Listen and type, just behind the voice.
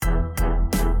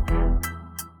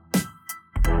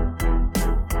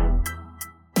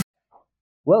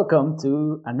Welcome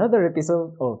to another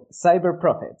episode of Cyber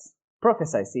Prophets,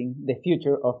 prophesizing the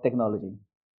future of technology.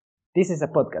 This is a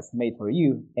podcast made for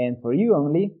you and for you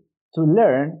only to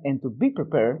learn and to be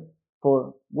prepared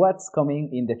for what's coming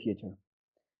in the future.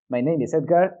 My name is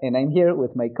Edgar and I'm here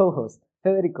with my co-host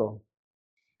Federico.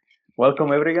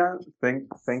 Welcome everyone.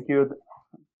 Thank you,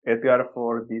 Edgar,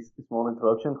 for this small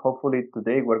introduction. Hopefully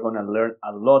today we're going to learn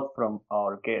a lot from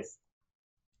our guest.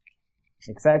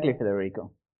 Exactly,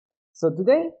 Federico. So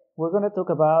today we're going to talk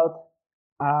about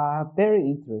a very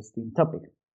interesting topic.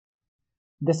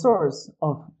 The source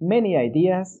of many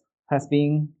ideas has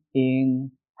been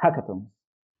in hackathons.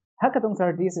 Hackathons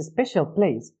are this special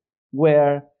place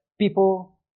where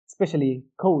people, especially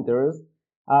coders,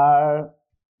 are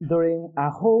during a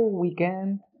whole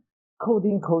weekend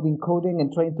coding,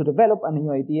 and trying to develop a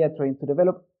new idea, trying to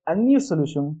develop a new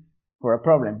solution for a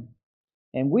problem.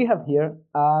 And we have here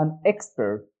an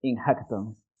expert in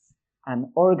hackathons,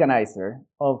 an organizer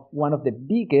of one of the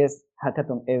biggest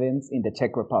hackathon events in the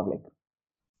Czech Republic.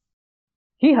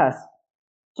 He has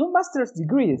two master's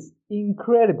degrees,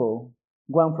 incredible,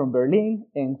 one from Berlin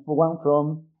and one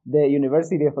from the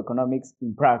University of Economics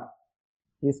in Prague.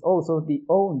 He is also the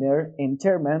owner and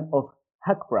chairman of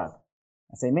Hack Prague.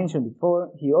 As I mentioned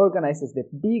before, he organizes the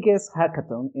biggest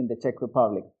hackathon in the Czech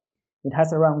Republic. It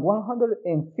has around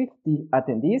 150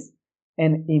 attendees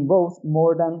and involves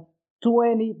more than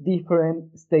 20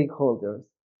 different stakeholders.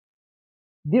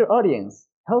 Dear audience,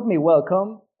 help me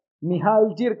welcome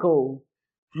Michal Jirko.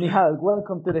 Michal,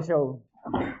 welcome to the show.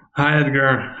 Hi,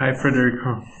 Edgar. Hi,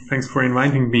 Federico. Thanks for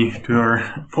inviting me to your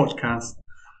podcast.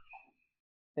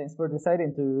 Thanks for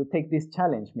deciding to take this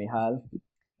challenge, Michal.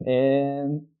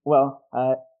 And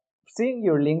seeing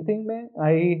your LinkedIn, man,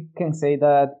 I can say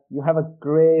that you have a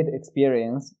great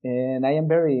experience, and I am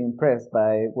very impressed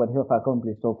by what you have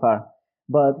accomplished so far.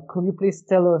 But could you please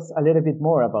tell us a little bit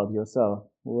more about yourself?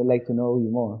 We would like to know you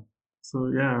more. So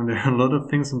yeah, there are a lot of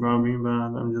things about me, but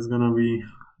I'm just gonna be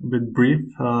a bit brief.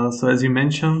 So as you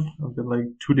mentioned, I've got like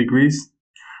 2 degrees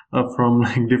from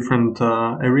like different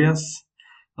areas.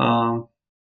 Yes.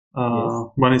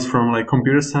 One is from like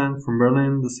computer science from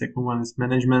Berlin. The second one is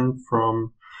management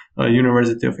from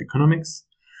University of Economics.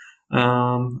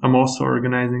 I'm also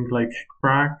organizing like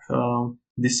Prague.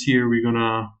 This year we're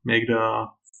gonna make the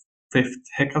 5th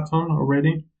hackathon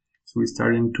already. So we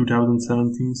started in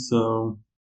 2017. So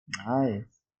Nice.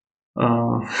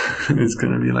 it's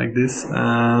gonna be like this.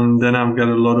 And then I've got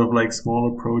a lot of like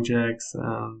smaller projects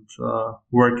and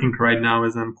working right now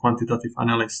as a quantitative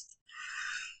analyst.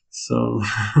 So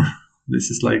this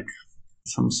is like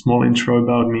some small intro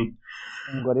about me.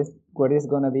 And what is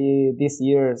gonna be this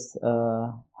year's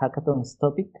hackathon's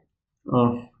topic?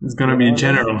 It's gonna You be know already?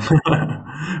 general.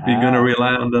 We're gonna Ah,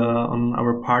 rely on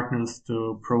our partners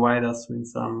to provide us with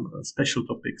some special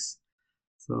topics.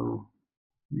 So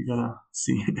we're gonna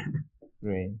see.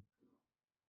 great.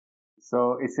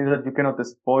 So it seems that you cannot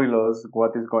spoil us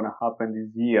what is going to happen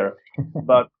this year,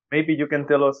 but maybe you can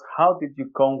tell us how did you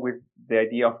come with the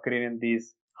idea of creating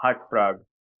this Hack Prague?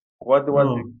 What was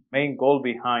the Oh, main goal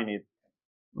behind it?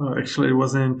 actually, it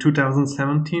was in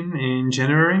 2017 in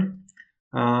January.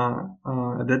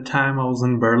 At that time, I was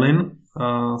in Berlin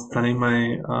studying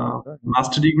my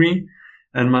master degree,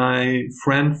 and my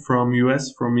friend from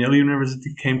US, from Yale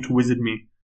University, came to visit me.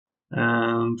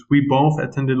 And we both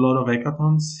attended a lot of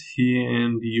hackathons here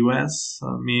in the US,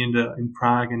 me in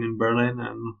Prague and in Berlin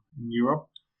and in Europe.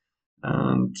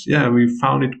 And yeah, we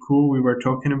found it cool. We were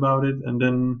talking about it, and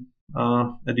then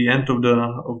at the end of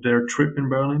their trip in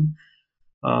Berlin,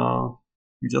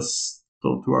 we just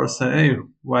thought to ourselves, hey,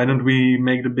 why don't we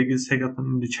make the biggest hackathon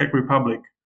in the Czech Republic?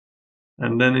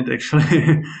 And then it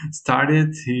actually started.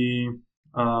 He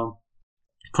uh,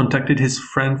 contacted his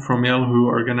friend from Yale who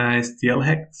organized Yale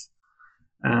Hacks.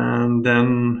 And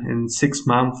then in 6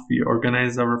 months, we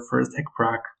organized our first Hack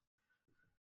Prague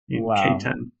in Wow.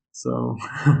 K10. So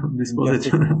this In just was it.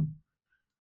 6 months.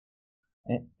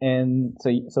 And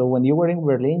so when you were in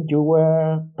Berlin, you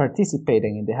were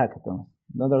participating in the hackathon,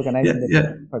 not Yeah, organizing the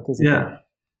yeah, participating. yeah.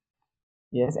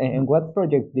 Yes. And what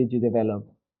project did you develop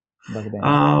back then?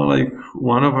 Like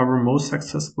one of our most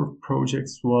successful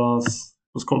projects was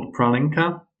called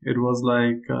Pralinka. It was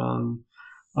like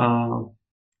uh,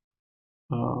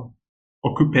 uh,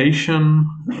 occupation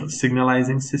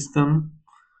signalizing system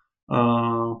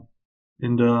uh,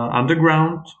 in the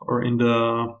underground or in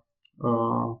the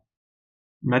uh,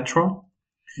 metro.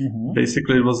 Mm-hmm.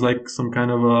 Basically, it was like some kind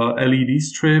of a LED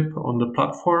strip on the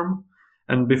platform,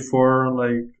 and before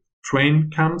like train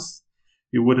comes,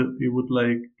 you would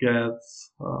like get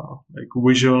like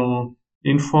visual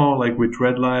info, like with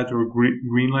red light or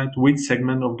green light, which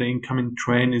segment of the incoming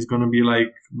train is going to be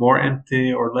like more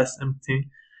empty or less empty.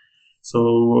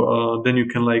 So then you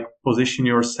can like position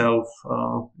yourself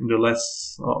in the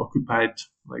less occupied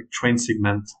like train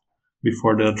segment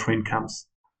before the train comes.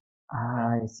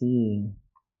 I see.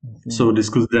 So this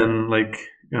could then like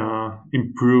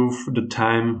improve the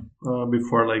time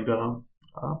before like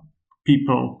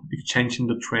people exchanging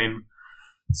the train,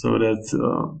 so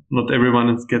that not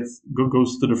everyone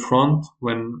goes to the front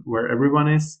where everyone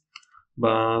is,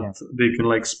 but they can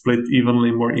like split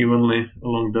more evenly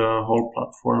along the whole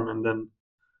platform, and then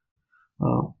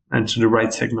enter the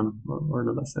right segment or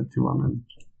the less empty one and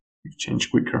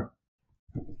exchange quicker.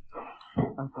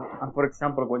 And for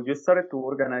example, when you started to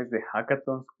organize the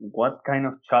hackathons, what kind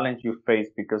of challenge you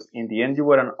faced? Because in the end, you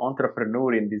were an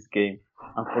entrepreneur in this game.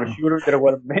 And for sure, there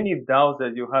were many doubts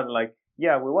that you had, like,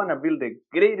 yeah, we want to build the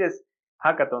greatest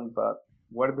hackathon, but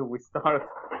where do we start?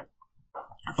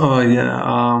 Oh,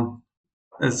 yeah.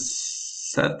 As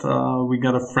said, we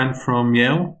got a friend from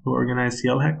Yale who organized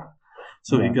Yale Hack.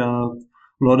 So he got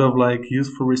a lot of like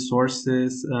useful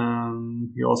resources.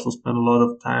 He also spent a lot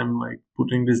of time like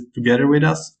putting this together with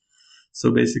us. So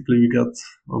basically we got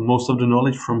most of the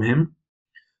knowledge from him.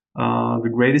 The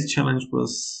greatest challenge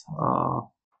was,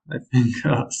 I think,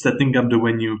 setting up the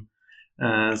venue,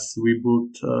 as we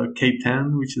booked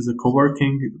K10, which is a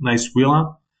co-working nice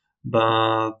villa.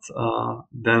 But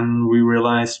then we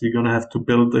realized we're gonna have to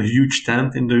build a huge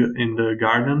tent in the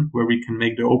garden where we can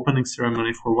make the opening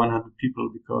ceremony for 100 people,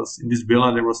 because in this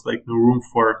villa there was like no room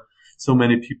for so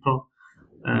many people,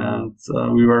 and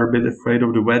we were a bit afraid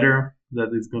of the weather,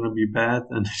 that it's gonna be bad,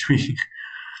 and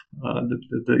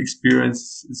the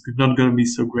experience is not gonna be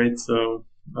so great. So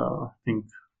I think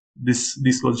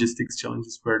these logistics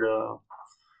challenges were the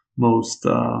most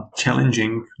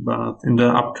challenging, but in the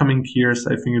upcoming years,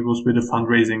 I think it was with the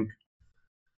fundraising.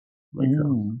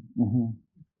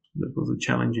 That was a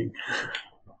challenging.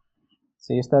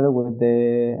 So you started with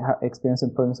the experience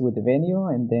and problems with the venue,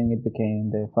 and then it became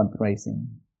the fundraising,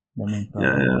 the main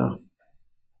problem.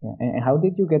 Yeah. And how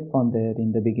did you get funded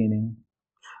in the beginning?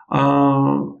 At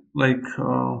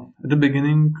the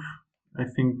beginning, I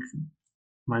think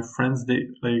my friends, they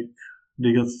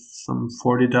got some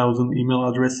 40,000 email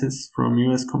addresses from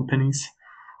US companies.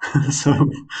 So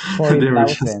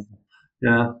 40,000.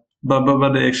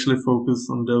 But they actually focus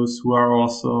on those who are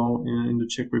also in the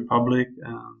Czech Republic,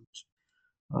 and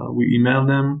we email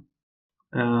them,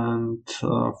 and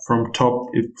from top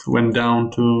it went down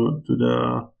to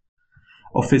the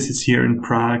offices here in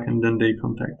Prague, and then they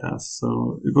contact us.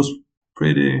 So it was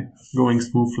pretty going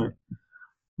smoothly.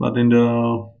 But in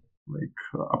the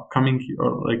upcoming,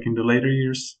 or like in the later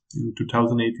years, in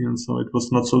 2018, so it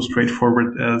was not so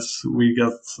straightforward, as we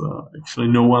got actually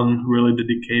no one really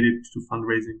dedicated to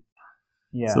fundraising.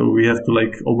 So we have to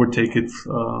like overtake it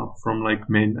from like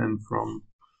main and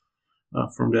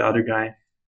from the other guy.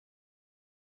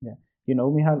 Yeah,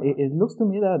 Michal, it looks to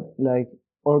me that like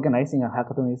organizing a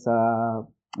hackathon is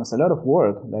a lot of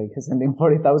work, like sending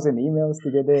 40,000 emails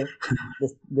to get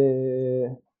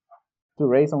to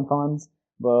raise some funds,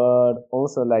 but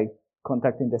also like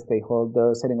contacting the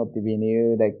stakeholders, setting up the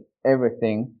venue, like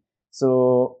everything.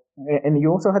 So, and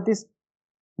you also had this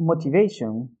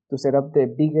motivation to set up the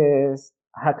biggest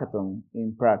hackathon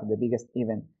in Prague, the biggest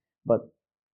event. But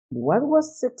what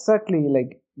was exactly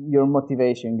like your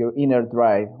motivation, your inner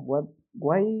drive?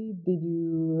 Why did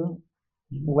you?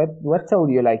 What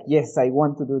told you like, yes, I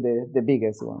want to do the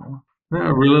biggest one? Yeah, I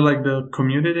really like the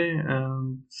community,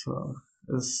 and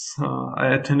as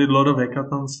I attended a lot of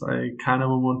hackathons, I kind of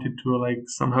wanted to like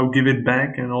somehow give it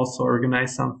back and also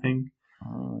organize something.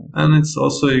 And it's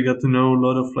also, you got to know a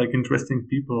lot of like interesting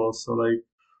people, also like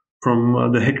from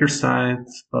the hacker side,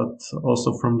 but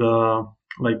also from the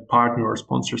like partner or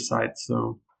sponsor side.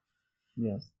 So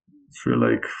yes, it's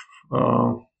really like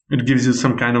it gives you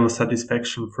some kind of a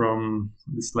satisfaction from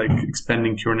this like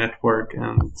expanding your network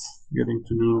and getting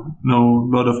to know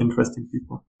a lot of interesting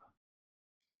people.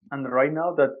 And right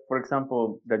now that, for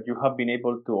example, that you have been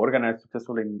able to organize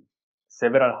successfully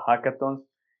several hackathons,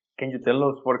 can you tell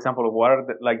us, for example, what are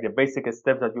the basic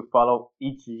steps that you follow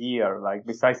each year, like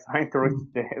besides trying to reach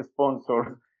the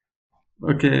sponsors?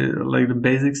 Okay, like the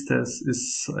basic steps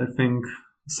is, I think,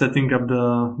 setting up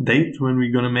the date when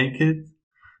we're gonna make it,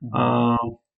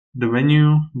 the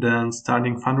venue, then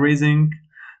starting fundraising,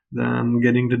 then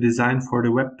getting the design for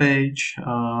the web page,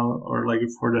 or like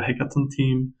for the hackathon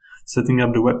team, setting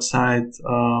up the website,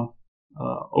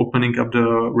 opening up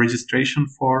the registration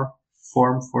form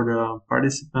for the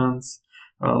participants,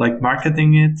 like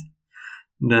marketing it.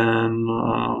 then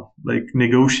like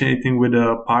negotiating with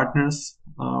the partners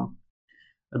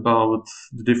about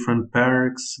the different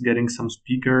perks, getting some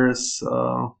speakers,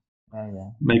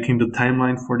 making the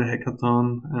timeline for the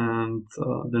hackathon, and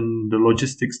then the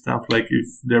logistic stuff. Like if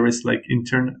there is like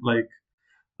internet, like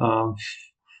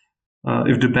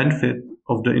if the benefit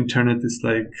of the internet is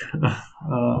like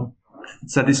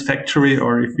satisfactory,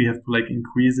 or if we have to like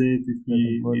increase it, if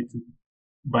we need to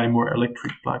buy more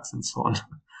electric plugs and so on.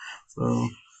 So,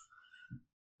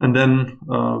 and then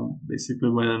basically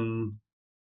when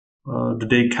the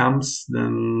day comes,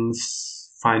 then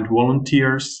find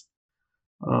volunteers,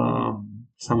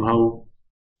 somehow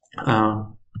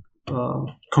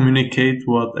communicate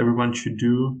what everyone should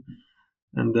do,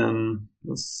 and then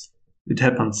it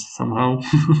happens somehow.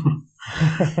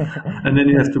 And then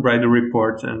you have to write a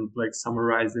report and like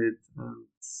summarize it, and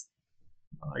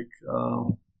like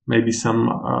maybe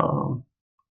some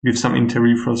give some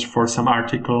interview for some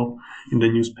article in the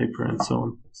newspaper and so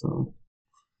on. So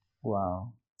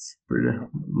wow, it's pretty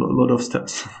lot of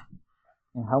steps.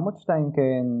 And how much time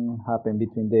can happen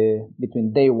between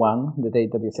day one, the day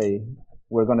that you say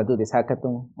we're gonna do this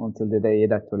hackathon, until the day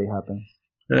it actually happens?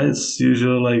 It's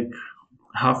usually like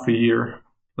half a year.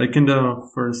 Like in the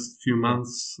first few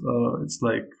months, it's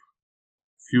like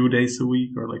few days a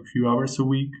week or like few hours a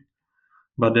week,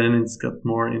 but then it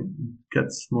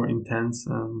gets more intense,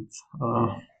 and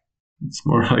it's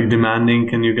more like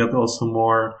demanding, and you get also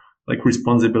more like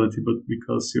responsibility, but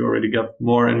because you already got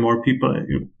more and more people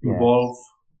involved,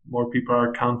 more people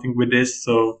are counting with this,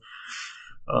 so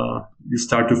you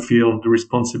start to feel the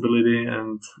responsibility,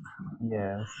 and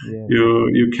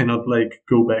you cannot like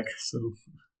go back. So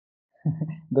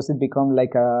does it become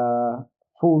like a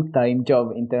full-time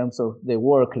job in terms of the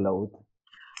workload?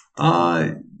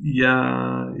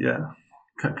 Yeah,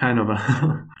 kind of.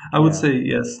 I would say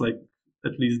yes, like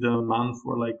at least a month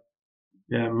or like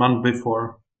a month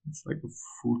before. It's like a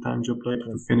full-time job, like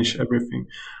to finish everything.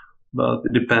 But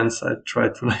it depends. I try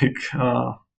to like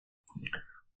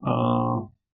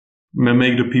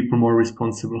make the people more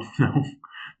responsible now,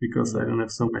 because I don't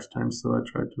have so much time. So I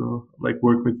try to like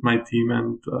work with my team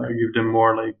and give them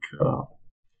more like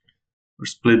or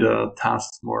split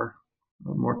tasks more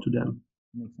to them.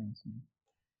 Makes sense.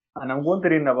 And I'm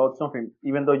wondering about something.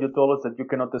 Even though you told us that you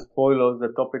cannot spoil us the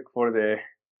topic for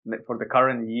the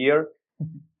current year,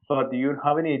 but do you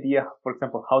have any idea, for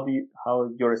example, how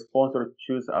your sponsor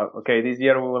choose? Okay, this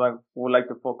year we would like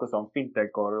to focus on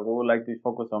fintech, or we would like to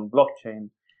focus on blockchain.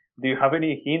 Do you have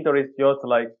any hint, or it's just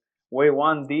like we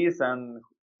want this and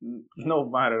no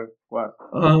matter what?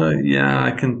 Yeah,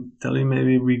 I can tell you.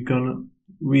 Maybe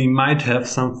we might have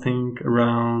something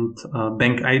around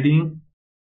bank ID.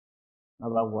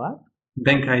 About what?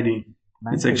 Bank ID.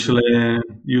 It's actually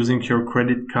using your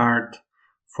credit card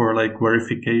for like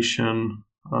verification,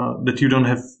 that you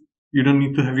don't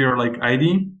need to have your like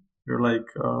ID, your like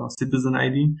citizen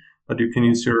ID, but you can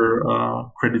use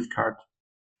your credit card.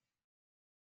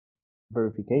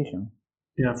 Verification.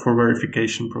 Yeah, for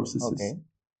verification processes. Okay,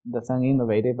 that's an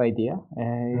innovative idea.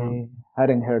 I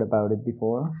hadn't heard about it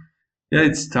before. Yeah,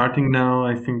 it's starting now.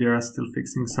 I think they are still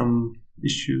fixing some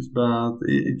issues, but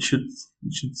it should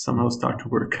somehow start to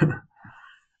work.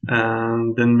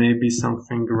 And then maybe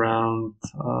something around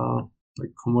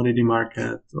like commodity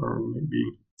market, or maybe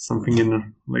something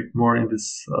in like more in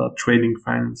this trading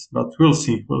finance. But we'll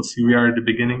see. We are at the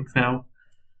beginning now.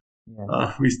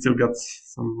 Yes. We still got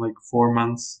some like 4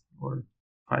 months or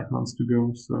 5 months to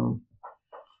go. So.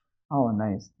 Oh,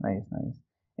 nice.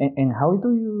 And how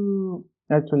do you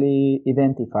actually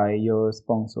identify your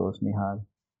sponsors, Michal?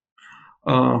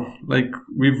 Like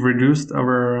we've reduced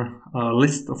our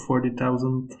list of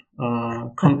 40,000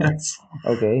 contacts.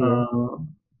 Okay.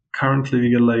 Currently, we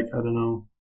get like, I don't know,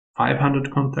 500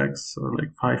 contacts, or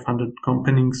like 500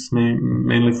 companies,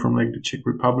 mainly from like the Czech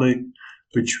Republic,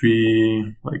 which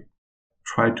we like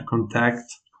try to contact.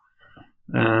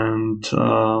 And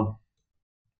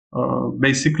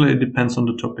basically, it depends on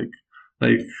the topic.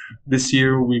 Like this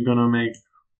year, we're gonna make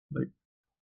like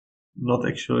not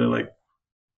actually like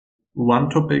one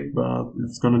topic, but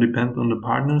it's going to depend on the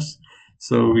partners.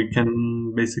 So we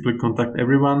can basically contact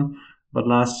everyone. But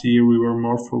last year we were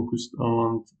more focused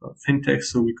on fintech.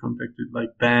 So we contacted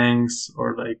like banks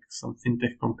or like some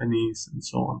fintech companies and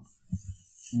so on.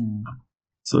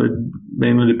 So it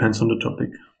mainly depends on the topic.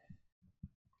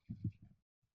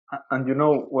 And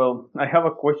well, I have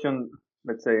a question,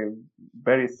 let's say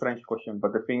very strange question,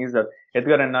 but the thing is that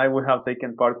Edgar and I, we have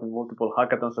taken part in multiple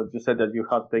hackathons, as you said that you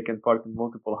have taken part in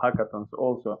multiple hackathons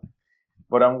also.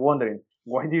 But I'm wondering,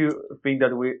 why do you think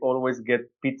that we always get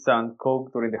pizza and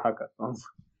Coke during the hackathons?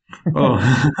 Oh,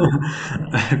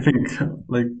 I think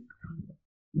like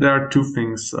there are two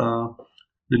things.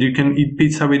 That you can eat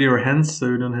pizza with your hands, so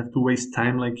you don't have to waste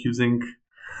time like using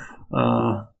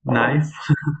knife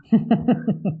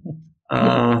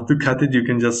to cut it. You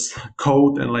can just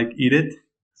coat and like eat it,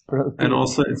 It's and productivity.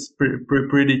 also it's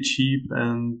pretty cheap.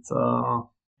 And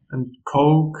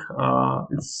Coke,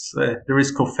 it's there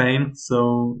is caffeine,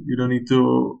 so you don't need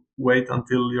to wait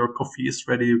until your coffee is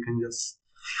ready. You can just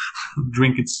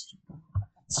drink it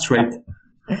straight.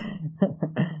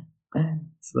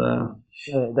 So,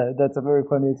 That's a very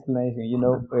funny explanation. You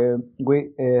know,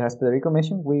 we, as Federico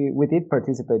mentioned, we did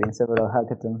participate in several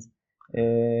hackathons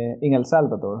in El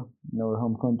Salvador, in our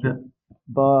home country. yeah,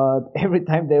 But every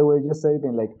time they were just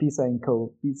serving like pizza and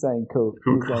coke, pizza and coke,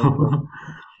 pizza and coke, Coke.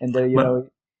 and there, you but know,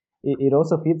 it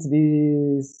also fits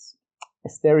this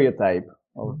stereotype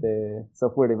of the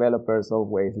software developers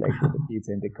always like with the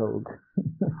pizza and the coke.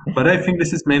 but I think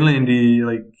this is mainly in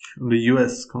the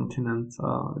U.S. continent.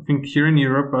 I think here in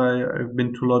Europe, I've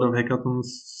been to a lot of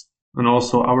hackathons, and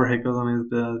also our hackathon is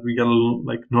that we get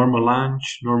like normal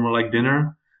lunch, normal like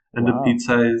dinner, and the Wow,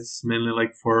 pizza is mainly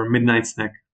like for midnight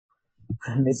snack.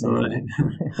 So midnight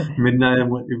snack. midnight,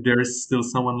 if there is still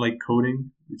someone like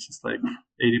coding, which is like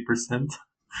 80%,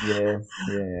 Yes,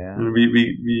 yeah. and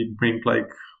we bring like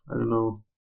I don't know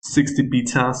 60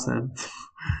 pizzas, and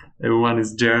everyone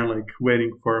is there like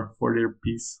waiting for their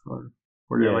piece or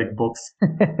for their Yeah. like box.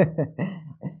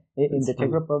 In It's the Czech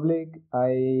fun. Republic,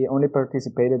 I only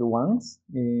participated once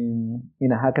in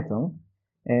a hackathon,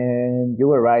 and you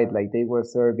were right. Like they were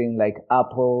serving like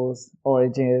apples,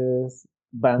 oranges,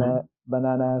 Mm.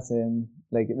 bananas, and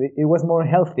like it was more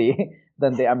healthy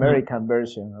than the Yeah. American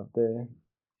version of the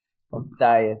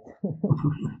diet.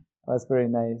 Was very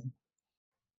nice.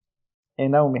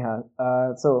 And now, Miha,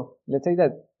 so let's say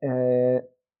that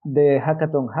the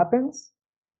hackathon happens,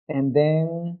 and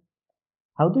then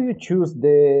how do you choose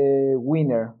the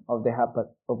winner of the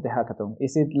hackathon?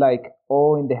 Is it like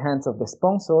all in the hands of the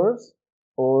sponsors,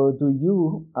 or do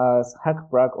you, as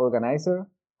HackPrac organizer,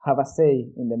 have a say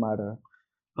in the matter?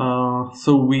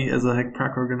 So we as a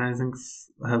HackPrac organizing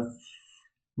have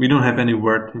we don't have any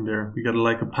word in there. We got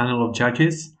like a panel of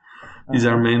judges. These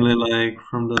are Uh-huh. mainly like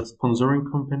from the sponsoring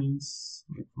companies,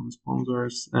 like from the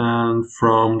sponsors, and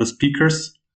from the speakers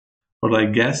or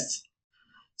like guests.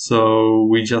 So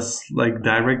we just like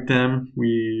direct them.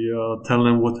 We tell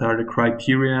them what are the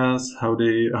criterias, how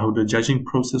the judging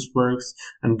process works,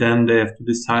 and then they have to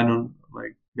decide on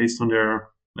like based on their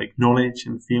like knowledge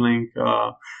and feeling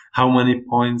how many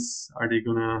points are they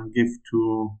gonna give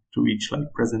to each like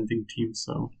presenting team.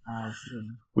 So I see.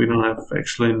 we don't have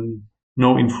actually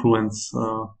no influence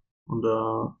on the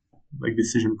like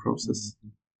decision process.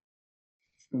 Mhm.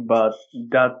 But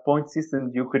that point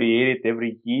system you created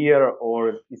every year, or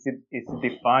is it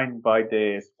defined by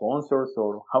the sponsors, or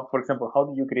how, for example, how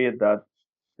do you create that,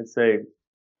 let's say,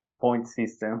 point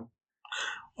system?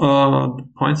 The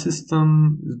point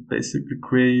system is basically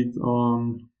created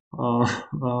on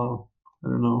I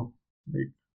don't know,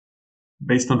 like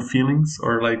based on feelings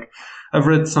or like I've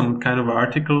read some kind of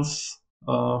articles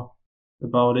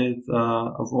about it.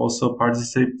 I've also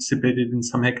participated in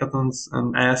some hackathons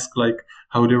and asked like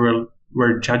how they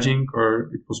were judging or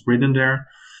it was written there.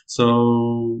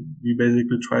 So we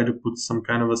basically try to put some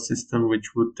kind of a system which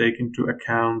would take into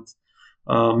account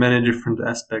many different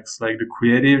aspects like the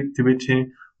creativity,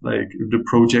 like if the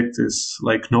project is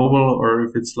like novel or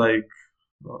if it's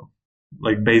uh,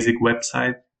 like basic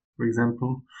website, for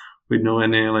example, with no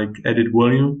any like added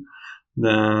value,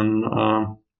 then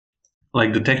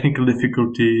like the technical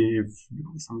difficulty, if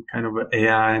some kind of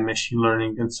AI, machine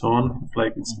learning, and so on, if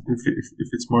like if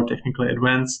it's more technically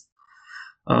advanced,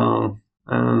 uh,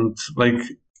 and like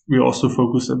we also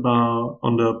focus about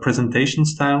on the presentation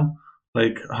style,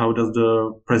 like how does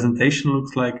the presentation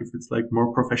looks like, if it's like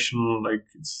more professional, like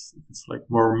it's like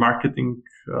more marketing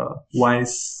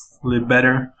wisely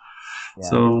better. Yeah.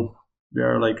 So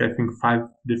there are like I think 5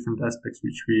 different aspects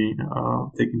which we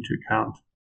take into account.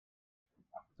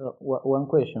 So one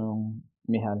question,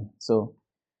 Mihal. So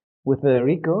with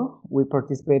Federico, we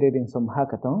participated in some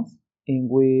hackathons in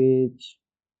which,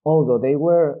 although they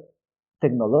were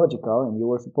technological and you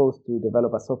were supposed to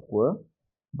develop a software,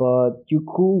 but you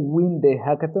could win the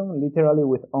hackathon literally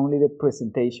with only the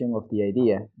presentation of the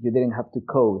idea. You didn't have to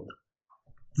code.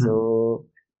 Mm. So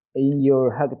in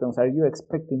your hackathons, are you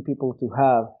expecting people to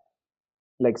have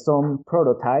like some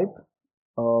prototype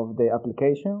of the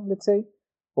application, let's say,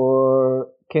 or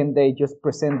can they just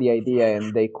present the idea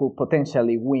and they could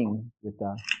potentially win with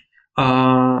that?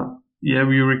 Uh, Yeah,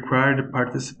 we require the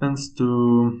participants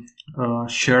to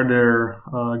share their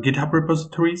GitHub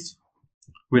repositories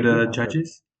with the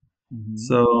judges. Mm-hmm.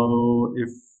 So if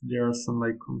there are some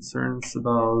like concerns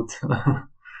about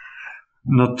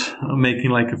not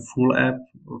making like a full app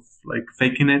of like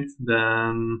faking it,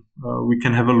 then we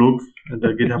can have a look at the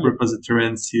GitHub repository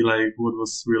and see like what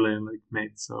was really like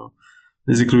made. So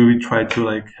basically we try to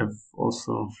like have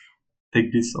also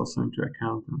take this also into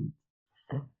account and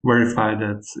verify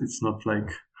that it's not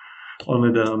like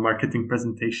only the marketing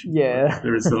presentation. Yeah.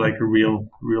 There is like a real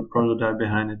prototype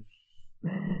behind it.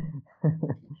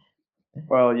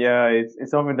 Well, yeah,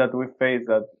 it's something that we face.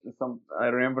 That I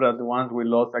remember that once we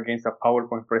lost against a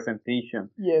PowerPoint presentation.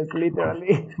 Yes,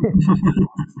 literally.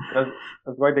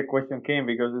 That's why the question came,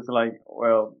 because it's like,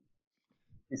 well,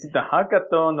 is it a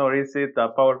hackathon or is it a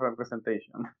PowerPoint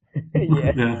presentation?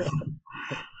 Yeah.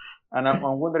 And I'm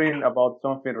wondering about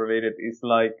something related. It's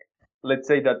like, let's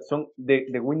say that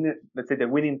the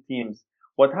winning teams,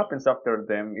 what happens after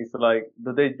them? It's like,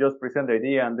 do they just present the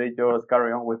idea and they just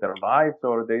carry on with their lives,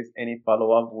 or there's any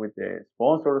follow up with the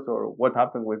sponsors, or what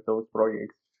happened with those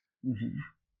projects?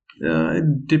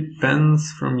 It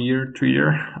depends from year to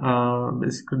year.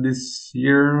 Basically, this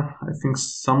year, I think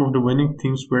some of the winning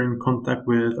teams were in contact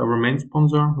with our main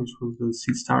sponsor, which was the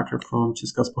Seed Starter from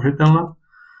Česká spořitelna.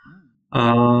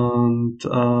 And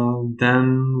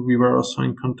then we were also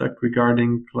in contact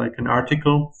regarding like an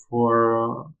article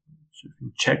for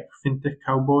Czech fintech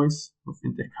cowboys or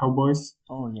fintech cowboys.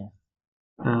 Oh yeah.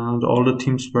 And all the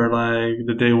teams were like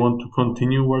that they want to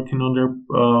continue working on their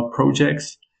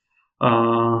projects.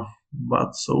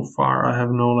 But so far I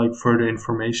have no like further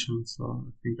information, so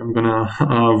I think I'm gonna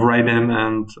write them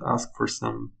and ask for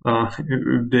some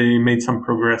if they made some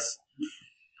progress.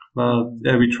 But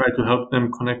yeah, we try to help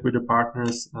them connect with the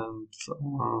partners, and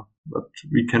but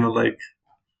we cannot like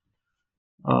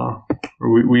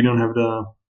we don't have the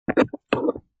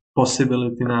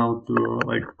possibility now to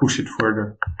like push it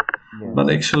further. Yeah. But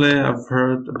actually, I've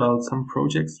heard about some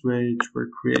projects which were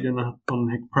created on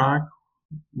Hack Prague.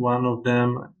 One of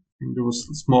them, I think there was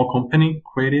a small company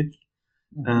created,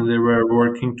 and they were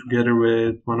working together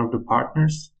with one of the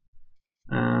partners.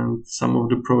 And some of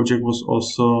the project was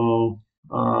also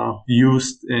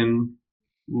used in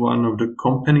one of the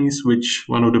companies which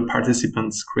one of the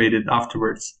participants created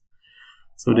afterwards.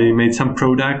 So they made some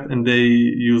product and they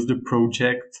used the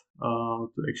project to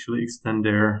actually extend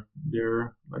their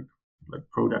like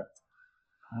product.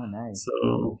 Oh, nice.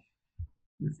 So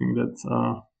I think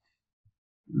that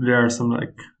there are some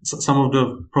some of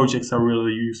the projects are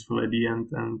really useful at the end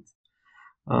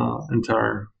and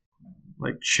are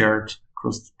like shared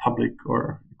across the public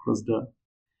or across the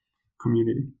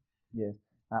community. Yes,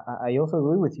 I also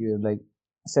agree with you. Like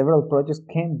several projects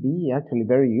can be actually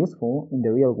very useful in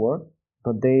the real world,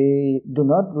 but they do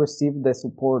not receive the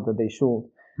support that they should.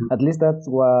 Mm-hmm. At least that's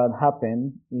what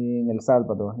happened in El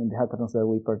Salvador in the hackathons that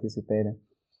we participated,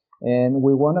 and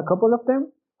we won a couple of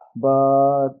them.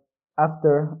 But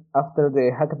after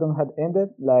the hackathon had ended,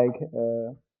 like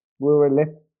we were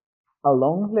left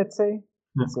alone, let's say.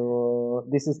 Yeah. So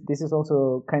this is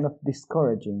also kind of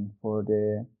discouraging for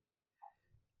the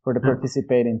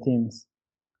participating teams.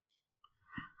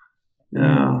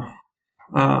 Yeah,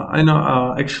 I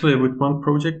know. Actually, with one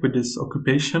project with this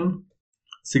occupation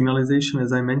signalization,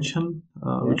 as I mentioned,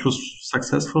 which was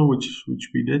successful, which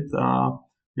we did.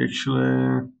 We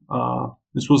actually,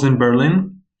 this was in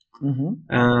Berlin,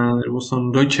 and it was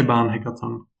on Deutsche Bahn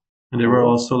hackathon. And there were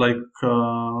also like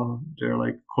they're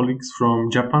like colleagues from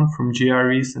Japan, from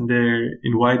GREs, and they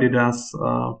invited us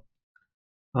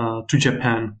to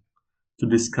Japan to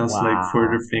discuss like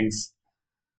further things.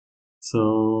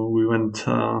 So we went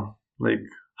like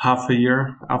half a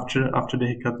year after the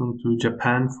hackathon to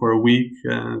Japan for a week,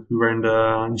 and we were in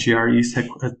the GRE's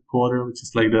headquarters, which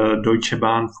is like the Deutsche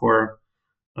Bahn for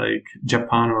like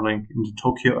Japan or like in the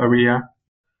Tokyo area.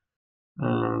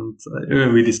 And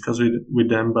we discussed with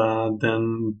them, but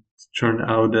then it turned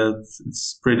out that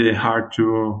it's pretty hard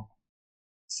to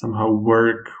somehow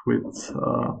work with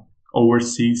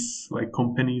overseas like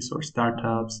companies or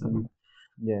startups. And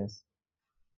yes,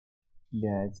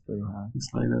 yeah, it's pretty hard. It's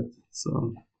like that.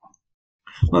 So,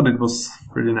 but it was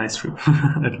a pretty nice trip,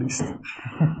 at least.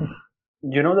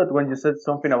 You know that when you said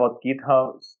something about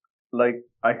GitHub, like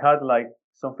I had like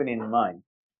something in mind.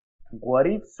 What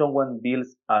if someone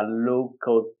builds a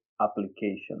low-code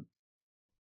application?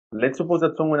 Let's suppose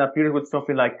that someone appears with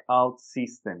something like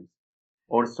OutSystems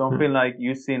or something like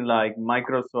using like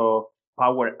Microsoft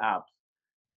Power Apps.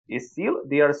 It's still,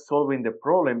 they are solving the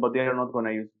problem, but they are not going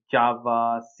to use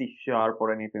Java, C#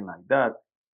 or anything like that.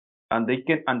 and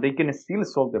they can still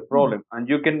solve the problem. And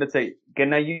you can, let's say,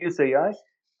 can I use AI?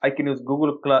 I can use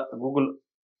Google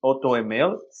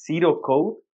AutoML, zero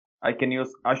code. I can use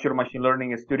Azure Machine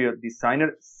Learning Studio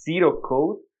Designer, zero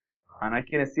code, and I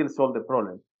can still solve the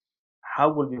problem.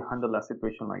 How would you handle a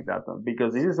situation like that?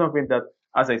 Because this is something that,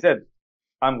 as I said,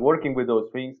 I'm working with those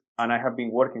things and I have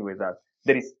been working with that.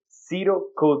 There is zero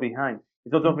code behind.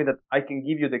 It's not something that I can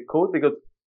give you the code because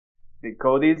the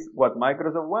code is what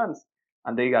Microsoft wants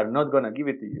and they are not going to give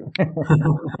it to you.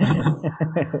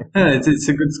 Yeah, it's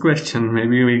a good question.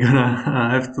 Maybe we're gonna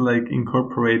have to like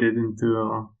incorporate it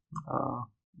into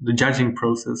the judging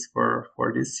process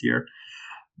for this year.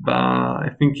 But I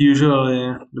think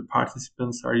usually the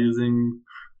participants are using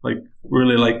like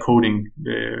really like coding.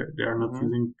 They are not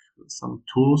using some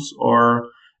tools, or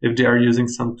if they are using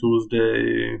some tools,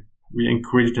 we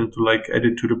encourage them to like add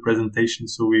it to the presentation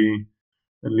so we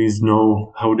at least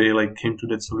know how they like came to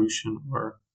that solution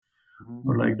or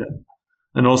like that.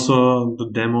 And also the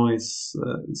demo is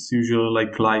usually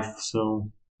like live,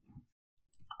 so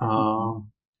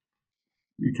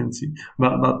you can see.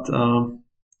 But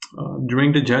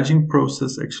during the judging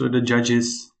process, actually the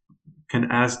judges can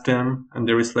ask them, and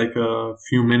there is like a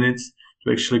few minutes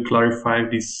to actually clarify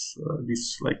these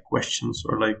like questions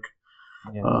or like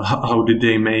how did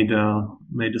they made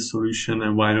a solution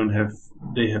and why don't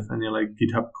they have any like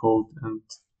GitHub code, and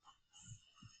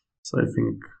so I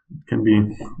think it can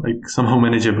be like somehow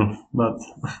manageable, but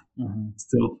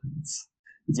still it's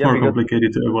more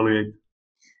complicated to evaluate.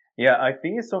 Yeah, I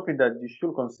think it's something that you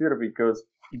should consider because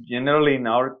generally in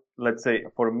our, let's say,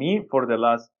 for me, for the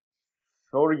last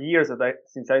 4 years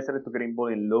since I started to get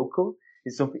involved in local,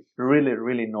 it's something really,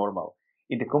 really normal.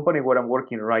 In the company where I'm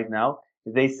working right now,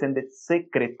 they send the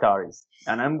secretaries,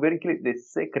 and I'm very clear, the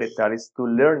secretaries to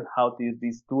learn how to use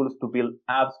these tools to build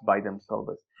apps by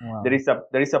themselves. Wow. There is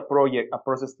a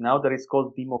process now that is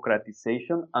called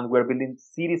democratization, and we're building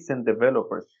citizen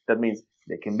developers. That means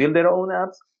they can build their own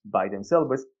apps by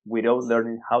themselves without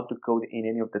learning how to code in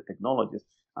any of the technologies.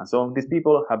 And some of these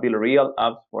people have built real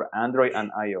apps for Android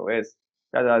and iOS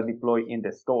that are deployed in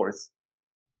the stores.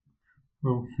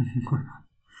 Oh,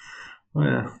 oh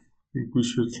yeah, I think we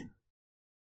should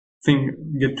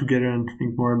get together and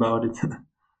think more about it,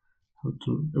 how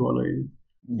to evaluate it.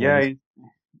 Yeah,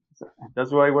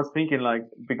 that's why I was thinking, like,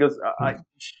 because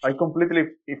I completely,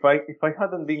 if I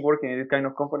hadn't been working in this kind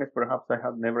of companies, perhaps I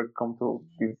had never come to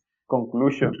this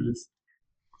conclusion.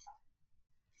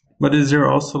 But is there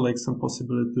also like some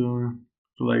possibility to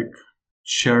like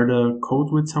share the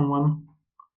code with someone?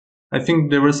 I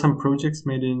think there were some projects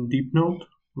made in DeepNote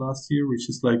last year, which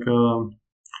is like a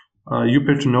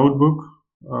Jupyter notebook,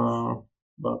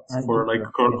 but for like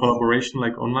collaboration,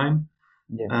 like online.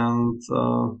 Yes. And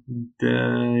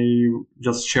they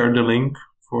just share the link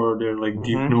for their like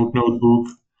DeepNote notebook,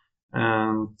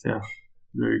 and yeah,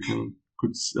 there you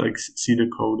could like see the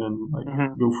code and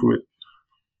like go through it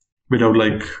without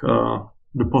like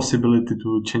the possibility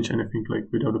to change anything,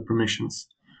 like without the permissions.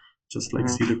 Just like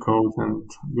see the code and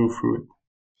go through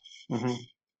it.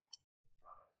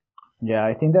 Yeah,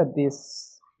 I think that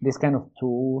this kind of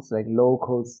tools like low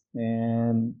codes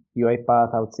and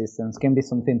UiPath OutSystems can be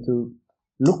something to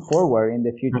look forward in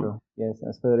the future. Yes,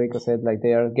 as Federico said, like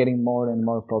they are getting more and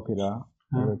more popular.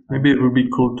 Maybe it would be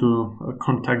cool to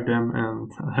contact them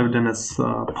and have them as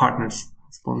partners,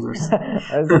 sponsors.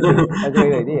 That's a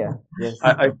great idea. Yes.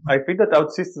 I think that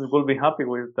OutSystems will be happy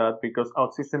with that because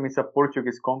OutSystems is a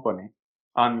Portuguese company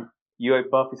and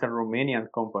UiPath is a Romanian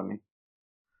company.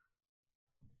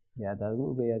 Yeah, that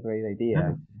would be a great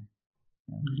idea.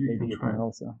 Maybe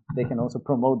they can also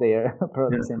promote their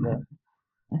products in there.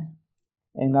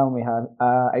 And now, Michal,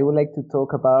 I would like to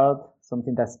talk about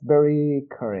something that's very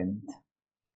current.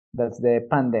 That's the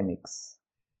pandemics.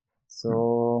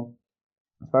 So,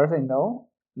 as far as I know,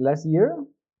 last year,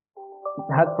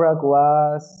 HackPrac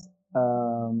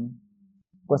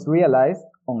was realized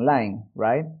online,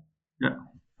 right? Yeah.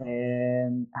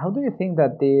 And how do you think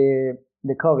that the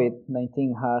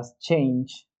COVID-19 has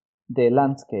changed the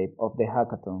landscape of the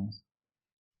hackathons?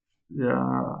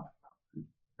 Yeah.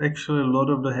 Actually, a lot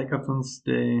of the hackathons,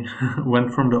 they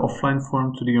went from the offline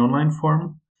form to the online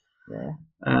form. Yeah.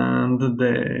 And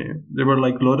there were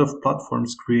like a lot of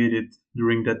platforms created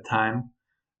during that time.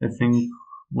 I think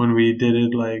when we did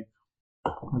it, like,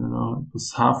 I don't know, it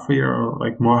was half a year or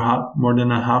like more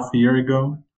than a half a year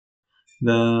ago,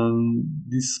 then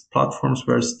these platforms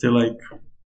were still like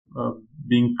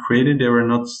being created. They were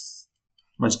not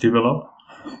much developed,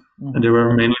 and they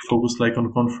were mainly focused like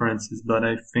on conferences. But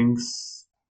I think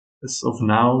as of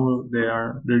now,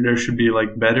 there should be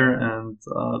like better, and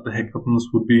the hackathons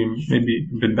would be maybe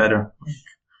a bit better.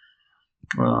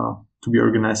 to be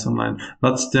organized online.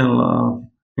 But still, I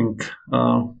think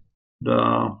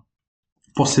the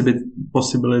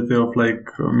possibility of like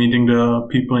meeting the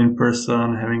people in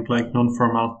person, having like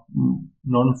non-formal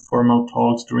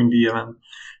talks during the event,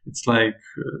 it's like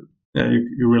yeah,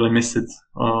 you really miss it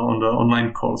on the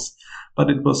online calls. But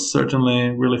it was certainly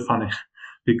really funny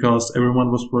because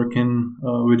everyone was working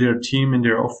with their team in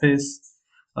their office.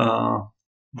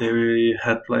 They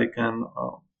had like an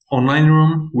online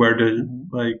room where the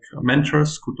like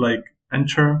mentors could like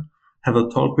enter, have a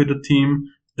talk with the team,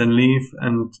 then leave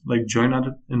and like join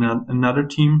another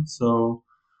team. So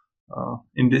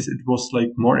in this, it was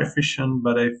like more efficient,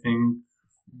 but I think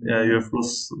yeah, you have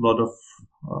lost a lot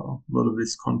of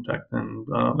this contact and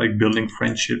like building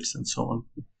friendships and so on.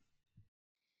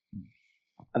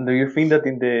 And do you think that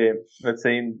in the, let's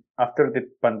say, after the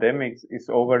pandemic is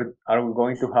over, are we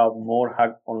going to have more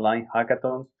online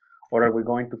hackathons, or are we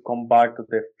going to come back to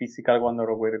the physical one,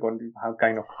 or we're going to have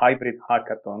kind of hybrid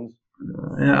hackathons?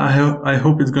 Yeah, I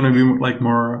hope it's going to be like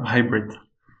more hybrid.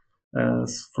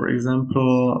 As for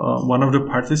example, one of the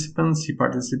participants, he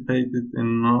participated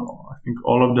in I think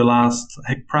all of the last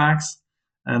Hackprags,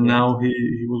 and now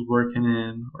he was working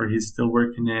in, or he's still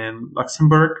working in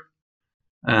Luxembourg,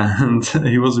 and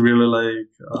he was really like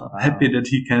happy that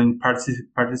he can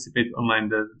participate online,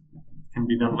 that can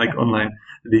be done like online,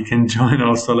 that he can join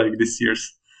also like this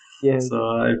year's. Yes. So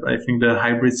I think the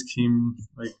hybrid scheme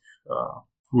like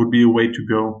would be a way to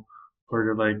go for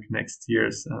the like next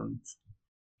years. And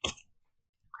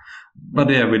but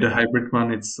yeah, with the hybrid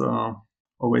one, it's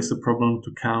always a problem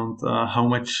to count how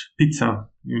much pizza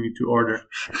you need to order.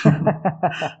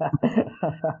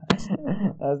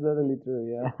 That's totally true.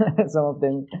 Yeah, some of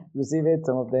them receive it.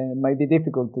 Some of them might be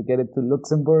difficult to get it to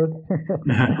Luxembourg.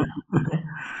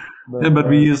 But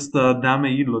we used Dame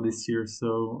Idlo this year,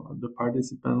 so the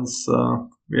participants,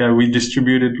 yeah, we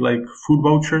distributed like food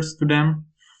vouchers to them,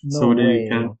 so they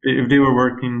can, if they were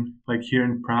working like here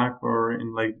in Prague or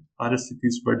in like other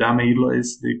cities where Dame Idlo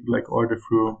is, they could like order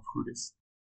through this.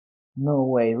 No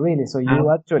way, really? So you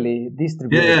actually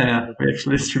distributed? Yeah, we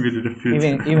actually distributed the food.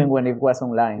 Even when it was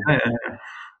online. Yeah.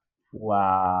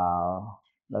 Wow,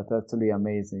 that's actually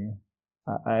amazing.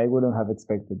 I wouldn't have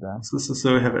expected that.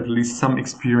 So we have at least some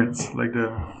experience, like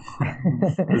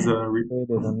as a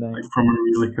like from a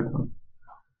real hackathon.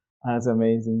 That's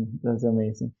amazing. That's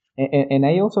amazing. And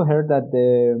I also heard that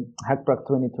the Hackprague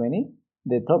 2020,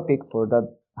 the topic for that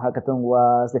hackathon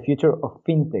was the future of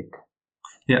fintech.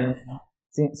 Yeah.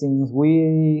 Since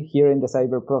we here in the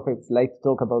Cyber Prophets like to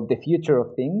talk about the future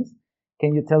of things,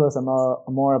 can you tell us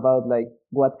more about like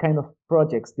what kind of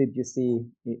projects did you see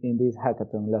in this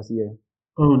hackathon last year?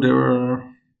 Oh,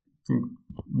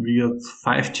 we got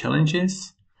 5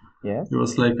 challenges. Yes. It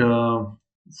was like a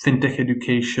fintech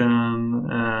education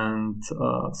and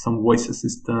some voice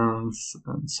assistants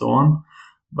and so on.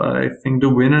 But I think the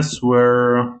winners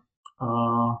were,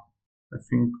 I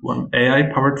think, one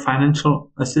AI powered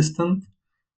financial assistant,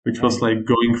 which was like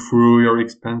going through your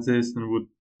expenses and would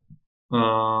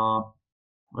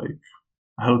like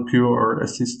help you or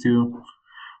assist you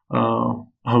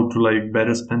how to like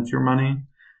better spend your money.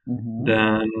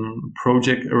 Then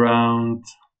project around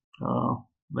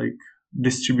like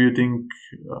distributing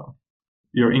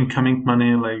your incoming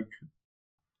money like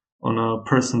on a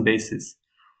person basis.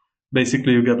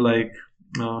 Basically, you get like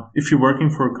if you're working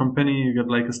for a company, you get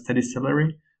like a steady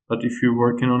salary. But if you're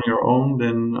working on your own,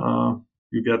 then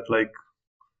you get like,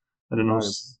 I don't know,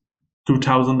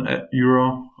 2,000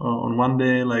 euro on one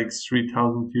day, like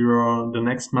 3,000 euro the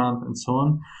next month, and so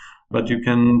on. But you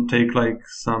can take like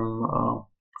some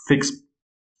fixed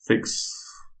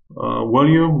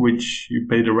volume which you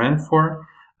pay the rent for,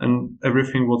 and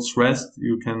everything what's rest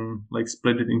you can like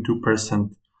split it into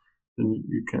percent. Then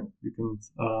you can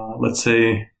let's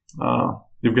say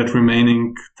you've got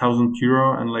remaining 1,000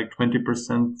 euro, and like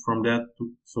 20% from that,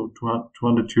 so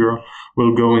 200 euro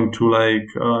will go into like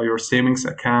your savings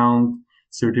account.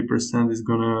 30% is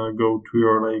gonna go to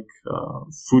your like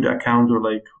food account or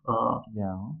like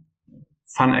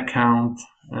fun account,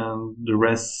 and the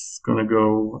rest's gonna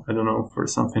go, I don't know, for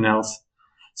something else.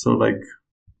 So like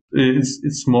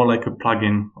it's more like a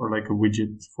plugin or like a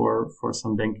widget for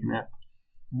some banking app.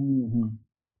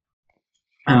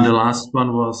 And the last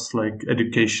one was like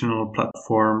educational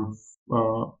platform,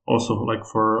 also like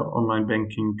for online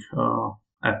banking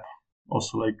app,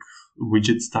 also like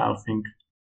widget style thing,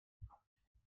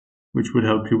 which would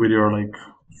help you with your like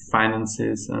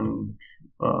finances and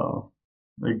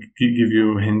like give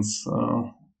you hints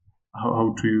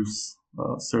how to use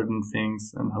certain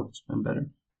things and how to spend better.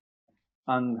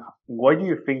 And why do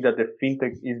you think that the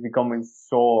fintech is becoming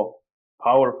so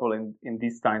powerful in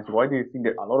these times? Why do you think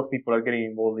that a lot of people are getting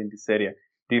involved in this area?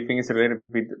 Do you think it's related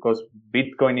with because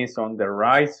Bitcoin is on the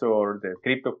rise or the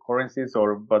cryptocurrencies,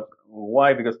 or but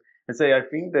why? Because let's say I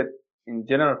think that in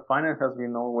general finance has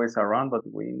been always around, but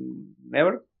we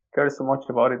never cared so much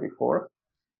about it before.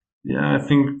 Yeah, I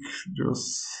think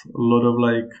there's a lot of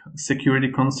like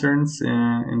security concerns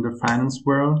in the finance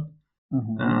world,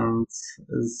 and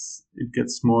as it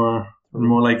gets more and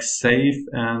more like safe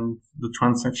and the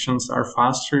transactions are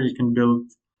faster, you can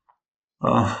build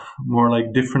more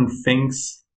like different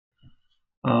things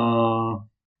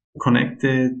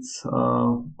connected.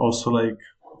 Also like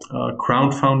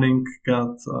crowdfunding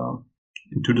got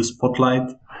into the spotlight,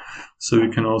 so you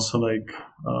can also like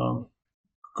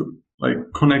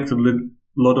connect a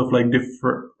lot of like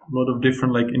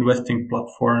different like investing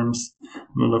platforms, a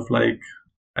lot of like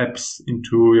apps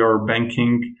into your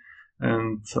banking,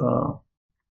 and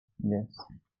yes,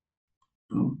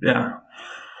 yeah.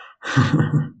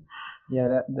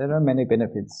 yeah, there are many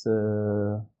benefits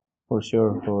for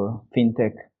sure for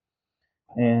fintech.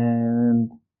 And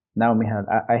now, Michal,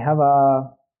 I have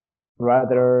a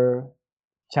rather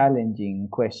challenging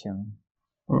question.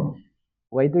 Oh.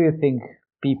 Why do you think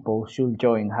people should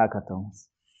join hackathons?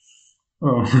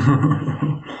 Oh.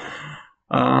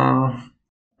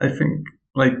 I think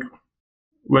like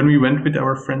when we went with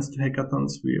our friends to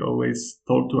hackathons, we always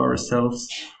told to ourselves,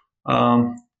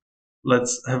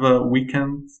 let's have a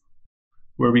weekend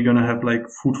where we're gonna have like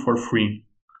food for free.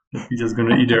 We're just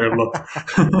gonna eat there a lot,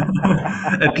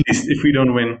 at least if we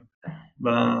don't win.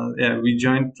 But yeah, we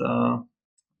joined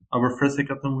our first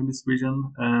hackathon with this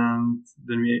vision, and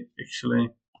then we actually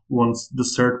won the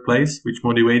third place, which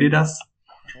motivated us.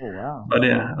 Oh wow! But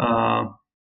yeah,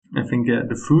 I think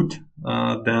the food,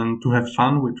 then to have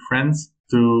fun with friends,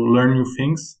 to learn new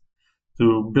things,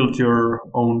 to build your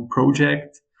own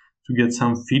project, to get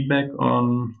some feedback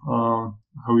on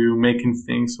how you're making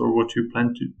things or what you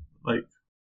plan to like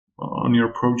on your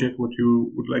project, what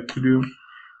you would like to do,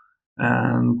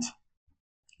 and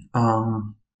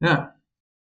yeah,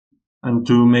 and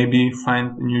to maybe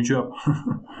find a new job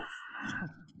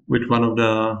with one of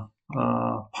the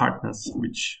partners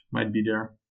which might be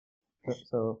there.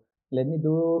 So let me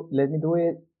do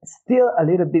it still a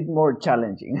little bit more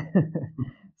challenging.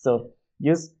 So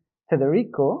just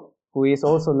Federico, who is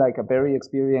also like a very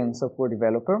experienced software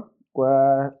developer,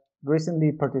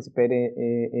 recently participated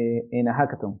in a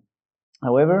hackathon.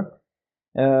 However,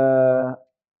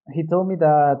 he told me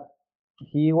that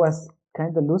he was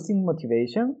kind of losing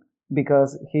motivation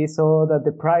because he saw that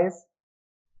the price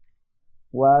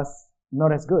was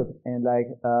not as good, and like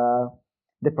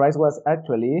the price was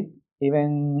actually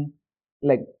even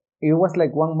like it was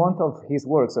like 1 month of his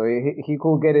work, so he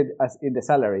could get it as in the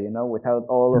salary, without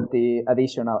all of the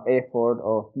additional effort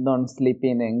of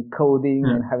non-sleeping and coding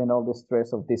and having all the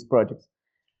stress of these projects.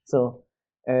 So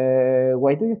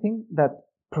why do you think that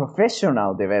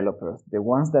professional developers, the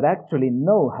ones that actually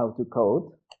know how to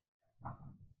code,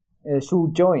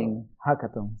 should join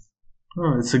hackathons?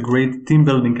 Oh, it's a great team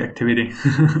building activity,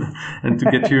 and to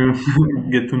get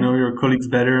to know your colleagues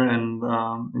better and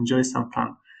enjoy some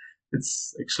fun.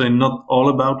 It's actually not all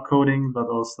about coding, but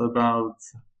also about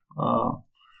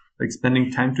like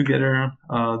spending time together,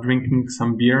 drinking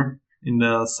some beer in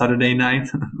the Saturday night,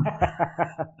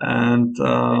 and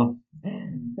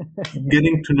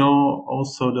getting to know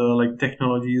also the like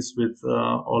technologies with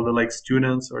all the like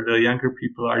students or the younger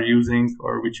people are using,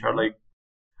 or which are like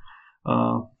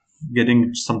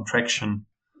getting some traction.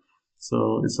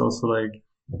 So it's also like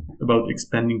about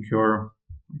expanding your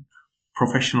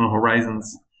professional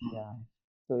horizons. Yeah.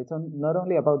 So it's not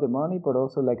only about the money, but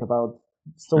also like about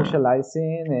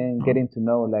socializing and getting to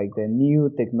know like the new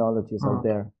technologies out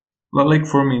there. Well, like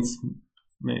for me, it's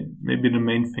maybe the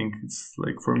main thing. It's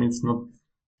like for me, it's not,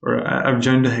 or I've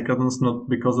joined the hackathons not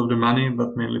because of the money,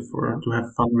 but mainly to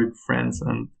have fun with friends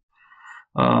and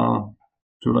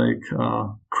to like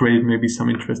create maybe some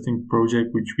interesting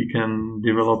project which we can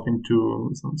develop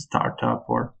into some startup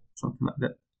or something like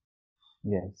that.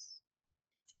 Yes.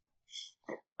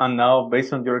 And now,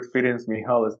 based on your experience,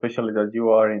 Michal, especially that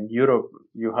you are in Europe,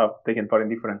 you have taken part in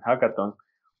different hackathons.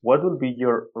 What would be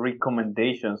your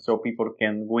recommendations so people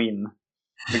can win?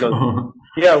 Because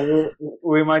yeah,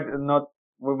 we might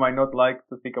not like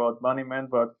to speak about money, man,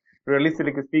 but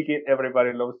realistically speaking,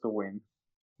 everybody loves to win.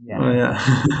 Yeah. Oh, yeah.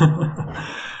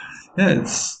 Yeah,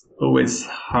 it's always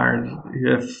hard.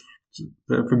 You have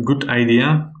to have a good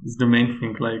idea is the main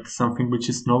thing, like something which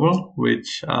is novel,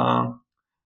 which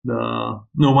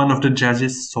no one of the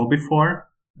judges saw before.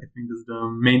 I think that's the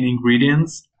main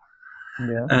ingredients.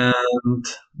 Yeah. And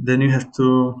then you have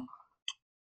to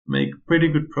make pretty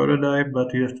good prototype,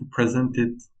 but you have to present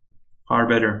it far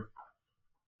better.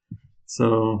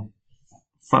 So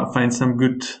find some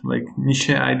good like niche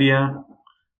idea,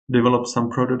 develop some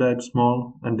prototype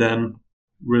small, and then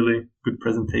really good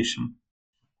presentation.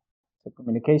 So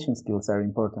communication skills are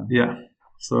important. Yeah.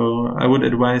 So I would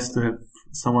advise to have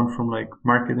someone from like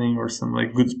marketing or some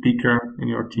like good speaker in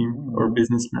your team or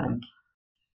businessman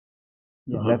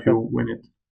to help you win it.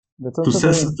 That's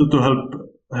also to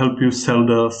help you sell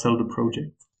the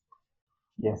project.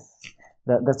 Yes.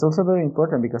 That's also very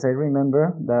important because I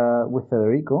remember that with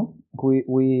Federico,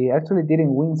 we actually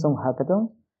didn't win some hackathon,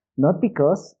 not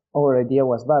because our idea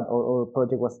was bad or our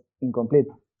project was incomplete,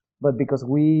 but because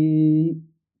we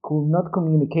could not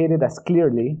communicate it as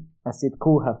clearly as it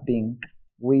could have been.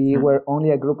 We were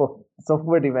only a group of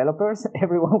software developers.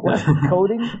 Everyone was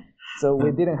coding, so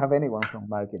we didn't have anyone from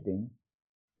marketing.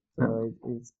 So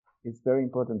it's very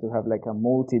important to have like a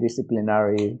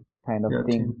multidisciplinary kind of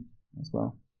thing as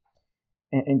well.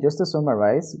 And just to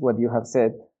summarize what you have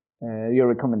said, your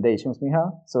recommendations,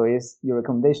 Michal. So your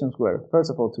recommendations were,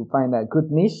 first of all, to find a good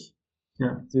niche,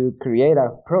 to create a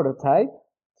prototype,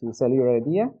 to sell your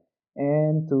idea,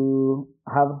 and to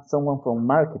have someone from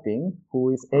marketing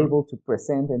who is able to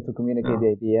present and to communicate the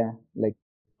idea like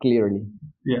clearly.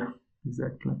 Yeah,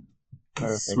 exactly.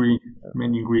 Perfect. 3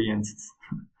 main ingredients.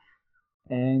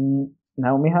 And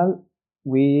now, Michal,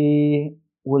 we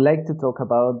would like to talk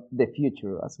about the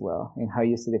future as well and how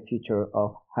you see the future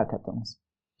of hackathons.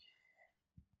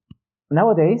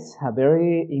 Nowadays, a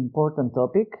very important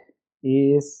topic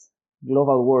is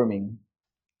global warming.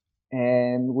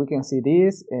 And we can see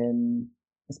this, and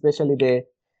especially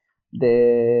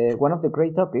one of the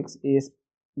great topics is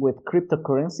with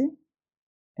cryptocurrency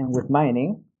and with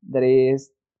mining. That is,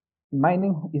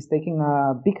 mining is taking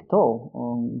a big toll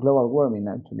on global warming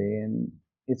actually, and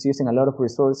it's using a lot of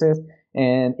resources.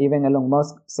 And even Elon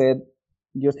Musk said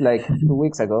just like 2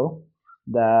 weeks ago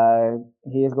that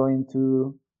he's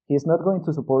not going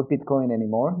to support Bitcoin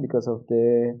anymore because of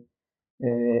the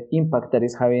impact that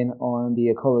is having on the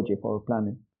ecology of our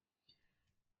planet.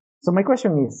 So my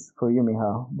question is for you,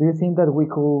 Michal, do you think that we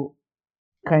could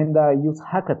kind of use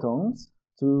hackathons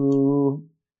to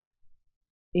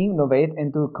innovate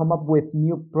and to come up with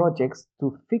new projects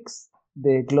to fix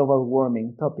the global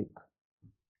warming topic?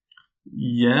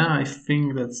 Yeah, I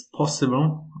think that's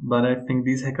possible, but I think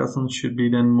these hackathons should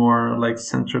be then more like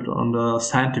centered on the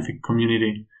scientific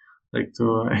community, like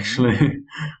to actually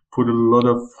put a lot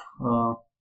of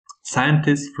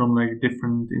scientists from like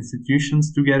different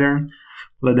institutions together,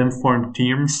 let them form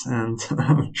teams and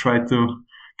try to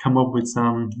come up with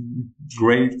some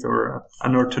great or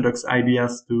unorthodox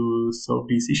ideas to solve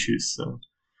these issues. So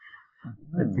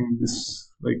I think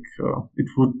this it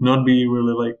would not be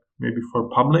really like maybe for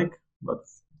public, but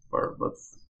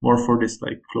more for this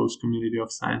like close community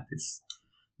of scientists.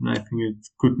 And I think it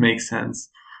could make sense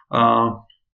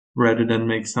rather than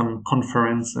make some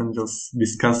conference and just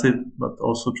discuss it, but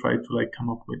also try to like come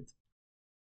up with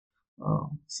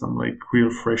some like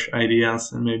real fresh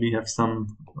ideas and maybe have some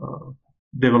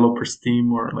developers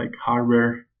team or like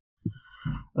hardware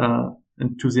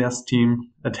enthusiast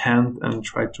team at hand and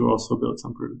try to also build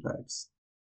some prototypes.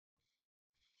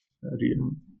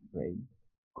 Great.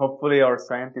 Hopefully our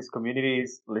scientist community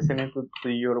is listening to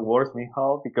your words,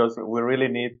 Michal, because we really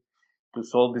need to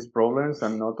solve these problems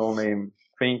and not only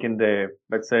think in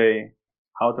let's say,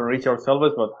 how to reach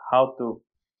ourselves, but how to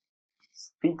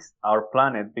fix our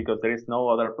planet, because there is no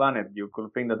other planet. You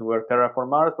could think that we're terraform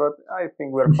Mars, but I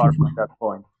think we're far from that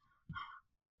point.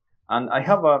 And I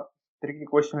have a tricky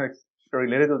question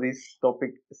related to this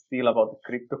topic still about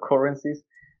cryptocurrencies.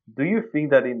 Do you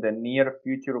think that in the near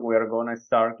future we are going to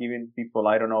start giving people,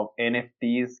 I don't know,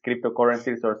 NFTs,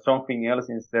 cryptocurrencies, or something else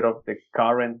instead of the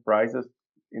current prices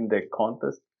in the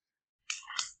contest?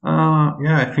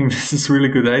 Yeah, I think this is a really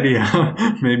good idea.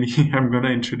 Maybe I'm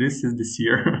gonna introduce it this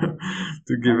year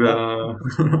to give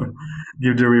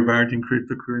give the reward in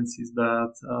cryptocurrencies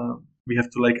that we have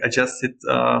to like adjust it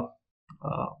to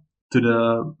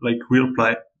the like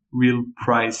real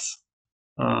price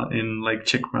in like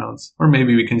check rounds, or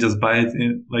maybe we can just buy it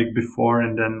in like before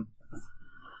and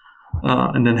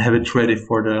then have it ready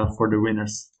for the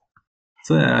winners.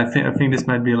 So yeah, I think this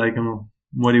might be like a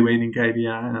motivating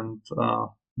idea and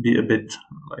be a bit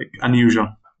like unusual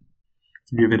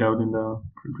to give it out in the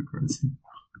cryptocurrency.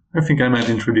 I think I might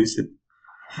introduce it.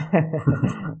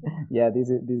 Yeah, this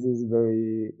is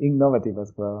very innovative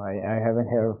as well. I haven't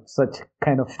heard of such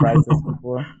kind of prizes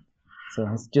before, so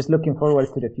it's just looking forward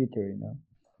to the future, you know.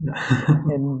 Yeah.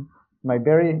 And my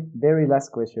very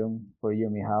last question for you,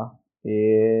 Michal,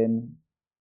 and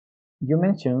you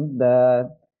mentioned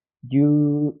that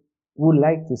you would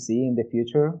like to see in the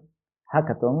future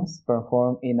hackathons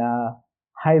performed in a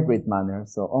hybrid manner,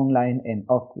 so online and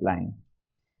offline.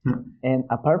 And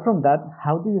apart from that,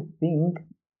 how do you think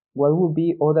what will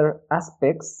be other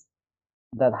aspects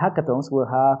that hackathons will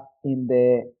have in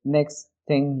the next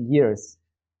 10 years?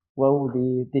 What will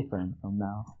be different from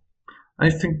now?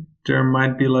 I think there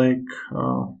might be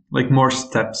like more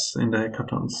steps in the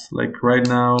hackathons. Like right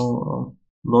now, a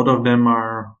lot of them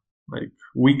are like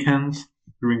weekends,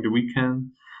 during the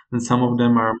weekend, and some of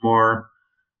them are more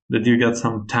that you get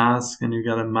some task and you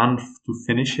get a month to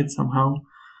finish it somehow.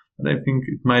 But I think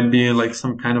it might be like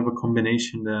some kind of a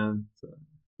combination that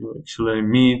you actually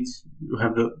meet, you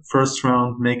have the first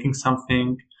round making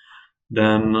something,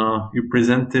 then you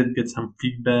present it, get some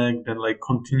feedback, then like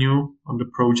continue on the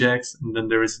projects, and then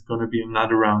there is going to be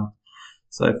another round.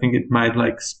 So I think it might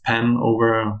like span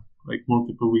over like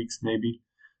multiple weeks maybe.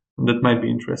 And that might be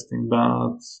interesting,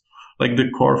 but like the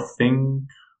core thing,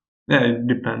 yeah, it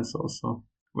depends also.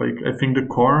 Like I think the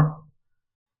core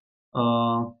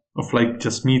of like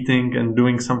just meeting and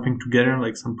doing something together,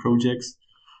 like some projects,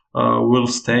 will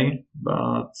stay,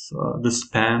 but the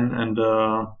span and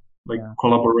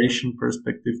collaboration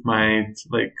perspective might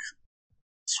like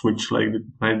switch. Like it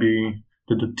might be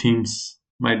that the teams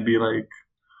might be like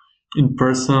in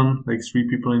person, like 3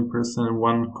 people in person and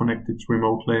 1 connected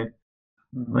remotely,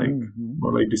 like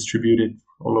more like distributed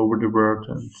all over the world,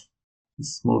 and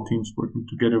small teams working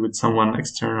together with someone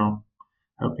external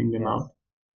helping them out.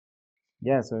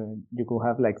 Yeah, so you could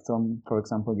have like some, for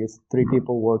example, just 3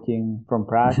 people working from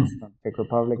Prague, from Czech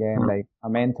Republic, and like a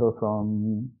mentor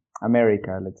from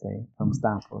America, let's say, from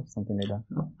Stanford, something like that.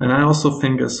 And I also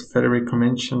think, as Federico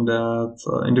mentioned, that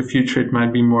in the future it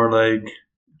might be more like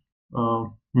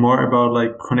more about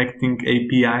like connecting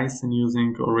APIs and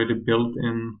using already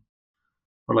built-in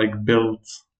or like built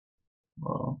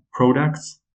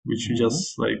products, which you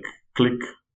just like click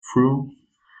through.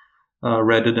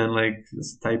 Rather than like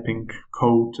just typing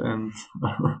code and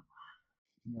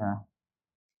yeah.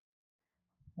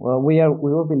 Well, we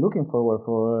will be looking forward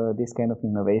for this kind of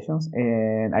innovations,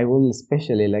 and I will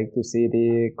especially like to see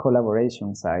the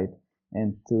collaboration side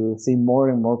and to see more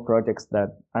and more projects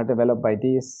that are developed by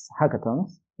these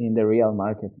hackathons in the real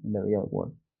market, in the real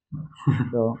world.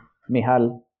 So,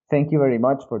 Michal, thank you very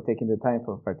much for taking the time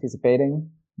for participating.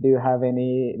 Do you have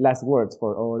any last words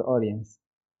for our audience?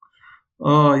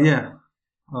 Yeah.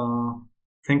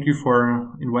 Thank you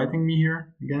for inviting me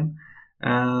here again.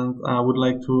 And I would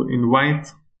like to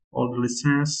invite all the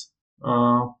listeners,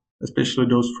 especially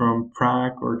those from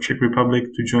Prague or Czech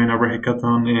Republic, to join our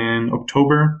hackathon in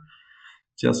October.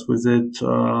 Just visit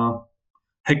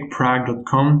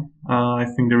hackprague.com. I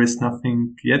think there is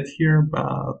nothing yet here,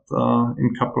 but in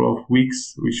a couple of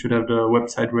weeks we should have the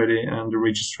website ready and the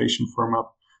registration form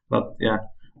up. But yeah,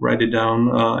 write it down.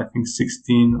 I think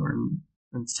 16 or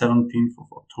and 17th of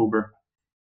October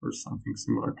or something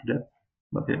similar to that.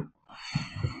 But yeah,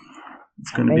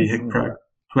 it's going to be Hack Prague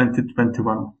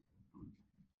 2021.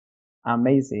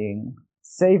 Amazing.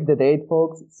 Save the date,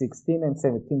 folks. 16 and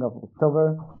 17 of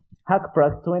October. Hack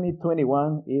Prague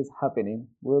 2021 is happening.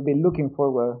 We'll be looking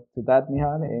forward to that,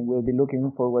 Michal, and we'll be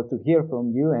looking forward to hear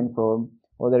from you and from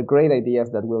other great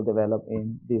ideas that will develop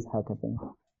in this hackathon.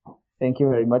 Thank you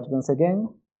very much once again.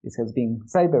 This has been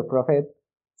Cyber Prophet.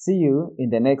 See you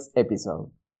in the next episode.